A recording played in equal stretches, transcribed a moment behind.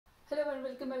Hello and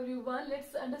welcome everyone.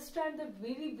 Let's understand the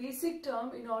very basic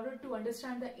term in order to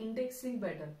understand the indexing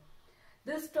better.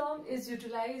 This term is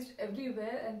utilized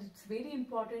everywhere and it's very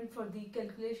important for the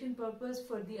calculation purpose,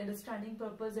 for the understanding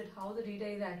purpose, that how the data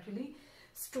is actually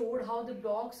stored, how the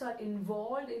blocks are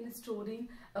involved in storing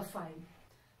a file.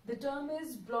 The term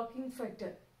is blocking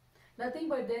factor. Nothing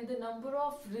but then the number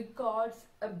of records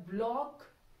a block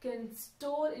can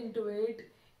store into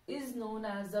it is known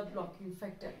as the blocking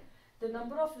factor. The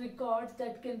number of records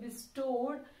that can be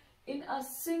stored in a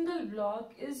single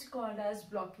block is called as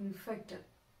blocking factor.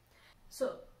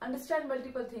 So understand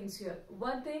multiple things here.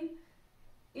 One thing,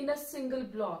 in a single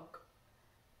block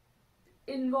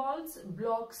involves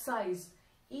block size.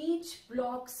 Each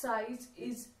block size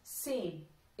is same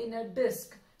in a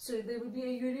disk. So there will be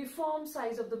a uniform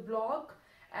size of the block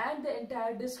and the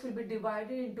entire disk will be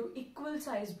divided into equal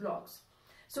size blocks.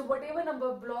 So whatever number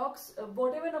of blocks,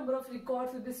 whatever number of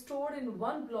records will be stored in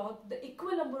one block, the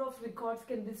equal number of records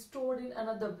can be stored in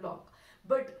another block.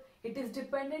 But it is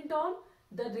dependent on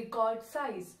the record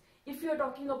size. If you are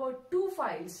talking about two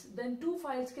files, then two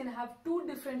files can have two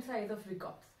different size of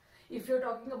records. If you are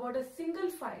talking about a single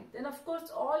file, then of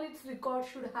course all its records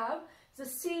should have the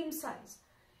same size.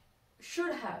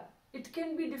 Should have. It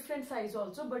can be different size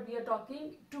also, but we are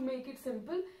talking, to make it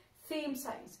simple, same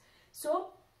size. So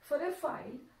for a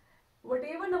file,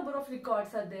 whatever number of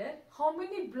records are there, how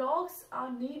many blocks are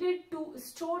needed to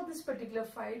store this particular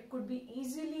file could be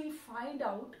easily find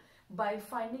out by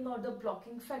finding out the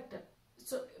blocking factor.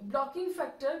 So blocking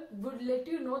factor would let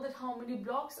you know that how many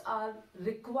blocks are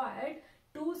required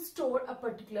to store a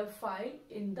particular file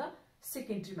in the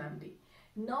secondary memory.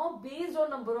 Now based on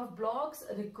number of blocks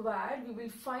required, we will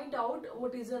find out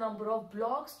what is the number of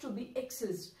blocks to be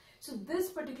accessed. So this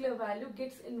particular value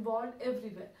gets involved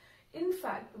everywhere. In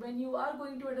fact, when you are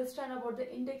going to understand about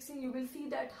the indexing, you will see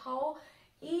that how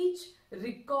each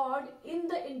record in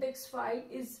the index file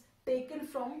is taken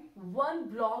from one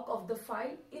block of the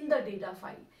file in the data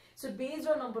file. So based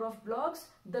on number of blocks,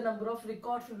 the number of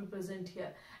records will be present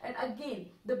here. And again,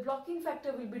 the blocking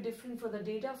factor will be different for the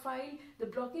data file. The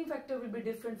blocking factor will be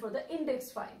different for the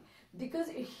index file. Because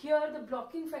here the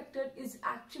blocking factor is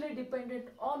actually dependent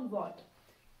on what?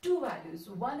 Two values.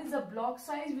 One is a block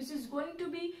size, which is going to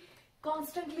be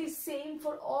constantly same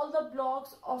for all the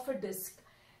blocks of a disk.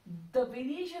 The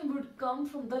variation would come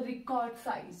from the record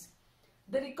size.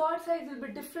 The record size will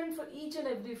be different for each and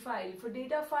every file. For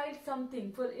data file,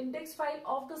 something. For index file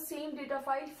of the same data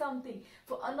file, something.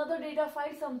 For another data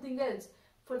file, something else.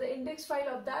 For the index file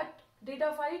of that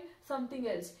data file, something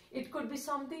else. It could be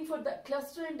something for the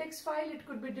cluster index file. It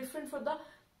could be different for the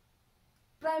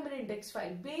primary index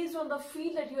file based on the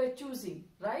field that you are choosing,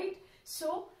 right?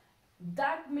 So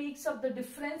that makes up the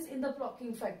difference in the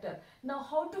blocking factor. Now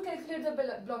how to calculate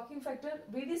the blocking factor?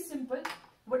 Very simple.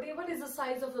 Whatever is the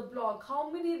size of the block, how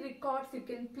many records you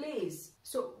can place.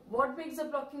 So what makes the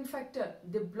blocking factor?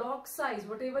 The block size,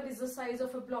 whatever is the size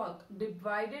of a block,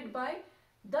 divided by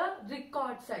the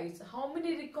record size. How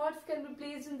many records can be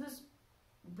placed in this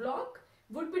block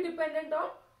would be dependent on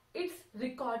its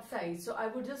record size. So I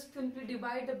would just simply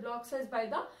divide the block size by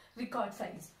the record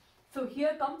size. So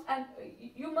here comes, and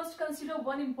you must consider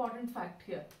one important fact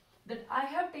here, that I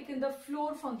have taken the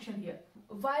floor function here.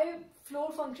 Why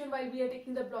floor function while we are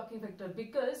taking the blocking factor?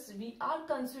 Because we are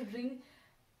considering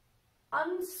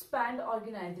unspanned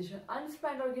organization.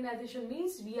 Unspanned organization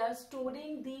means we are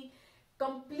storing the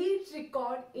complete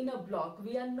record in a block.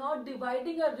 We are not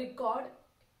dividing a record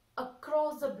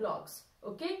across the blocks.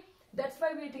 Okay? That's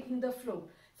why we are taking the floor.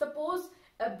 Suppose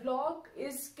a block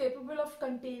is capable of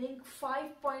containing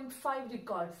 5.5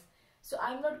 records. So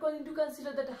I'm not going to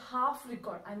consider that half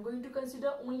record. I'm going to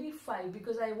consider only 5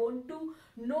 because I want to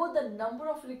know the number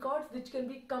of records which can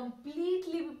be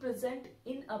completely present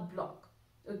in a block.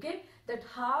 Okay? That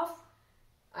half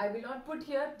I will not put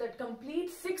here. That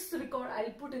complete 6th record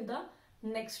I'll put in the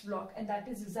next block. And that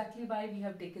is exactly why we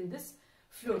have taken this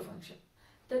floor function.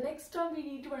 The next term we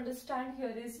need to understand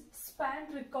here is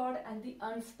spanned record and the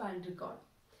unspanned record.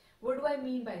 What do I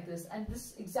mean by this? And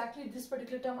this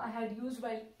particular term I had used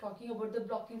while talking about the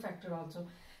blocking factor also.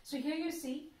 So here you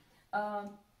see,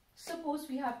 suppose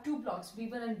we have two blocks,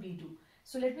 B1 and B2.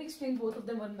 So let me explain both of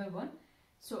them one by one.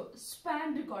 So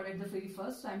spanned record at the very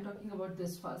first. So I'm talking about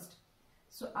this first.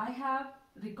 So I have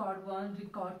record 1,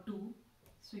 record 2.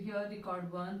 So here record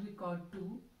 1, record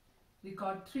 2,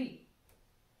 record 3.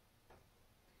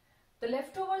 The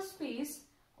leftover space,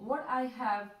 what I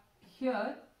have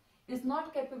here, is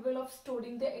not capable of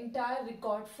storing the entire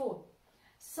record 4.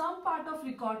 Some part of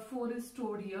record 4 is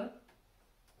stored here,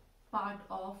 part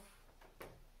of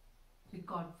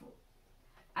record 4.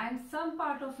 and some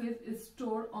part of it is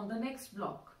stored on the next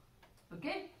block.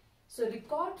 Okay, so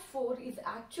record 4 is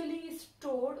actually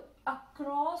stored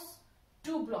across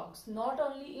 2 blocks, not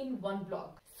only in 1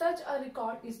 block. Such a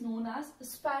record is known as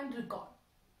spanned record.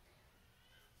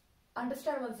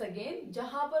 Understand once again,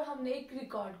 जहां पर हमने एक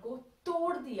record को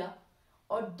तोड़ दिया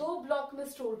और 2 block में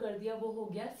store कर दिया, वो हो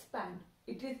गया span.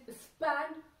 It is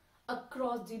spanned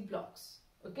across the blocks.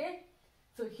 Okay,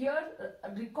 so here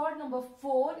record number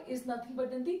 4 is nothing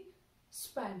but in the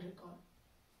spanned record.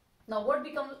 Now what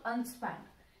becomes unspanned?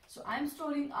 So I am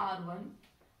storing R1,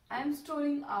 I am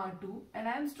storing R2, and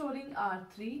I am storing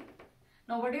R3.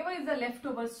 Now whatever is the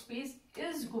leftover space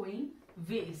is going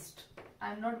waste.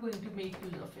 I am not going to make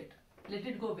use of it. Let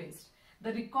it go waste.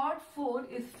 The record 4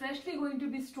 is freshly going to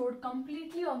be stored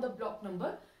completely on the block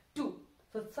number 2.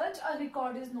 So such a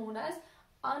record is known as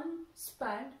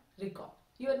unspanned record.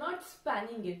 You are not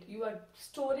spanning it. You are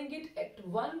storing it at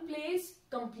one place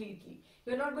completely.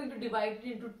 You are not going to divide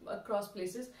it into across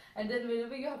places, and then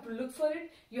whenever you have to look for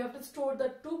it, you have to store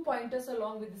the 2 pointers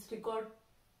along with this record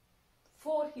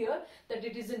 4 here, that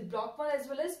it is in block 1 as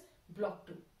well as block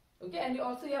 2. Okay, and you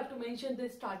have to mention the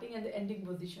starting and the ending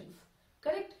positions.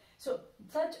 Correct? So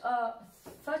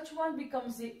such one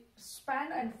becomes the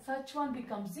span and such one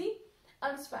becomes the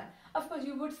unspanned. Of course,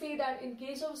 you would say that in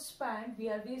case of span, we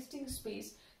are wasting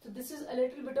space. So this is a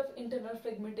little bit of internal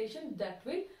fragmentation that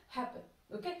will happen.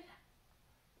 Okay,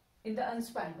 in the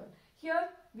unspanned one. Here,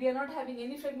 we are not having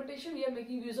any fragmentation. We are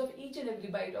making use of each and every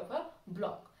byte of a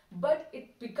block. But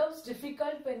it becomes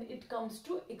difficult when it comes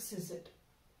to exit.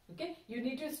 Okay, you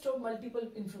need to store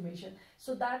multiple information.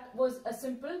 So that was a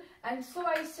simple, and so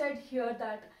I said here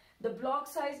that the block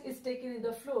size is taken in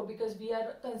the flow because we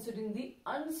are considering the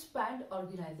unspanned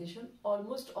organization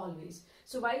almost always.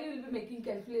 So while you will be making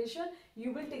calculation,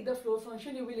 you will take the floor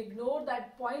function, you will ignore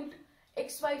that point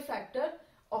xy factor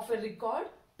of a record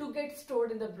to get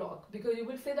stored in the block, because you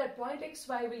will say that point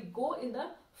xy will go in the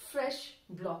fresh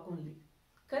block only.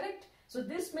 Correct? So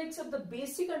this makes up the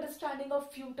basic understanding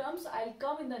of few terms. I'll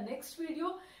come in the next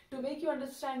video to make you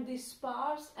understand the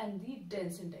sparse and the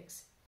dense index.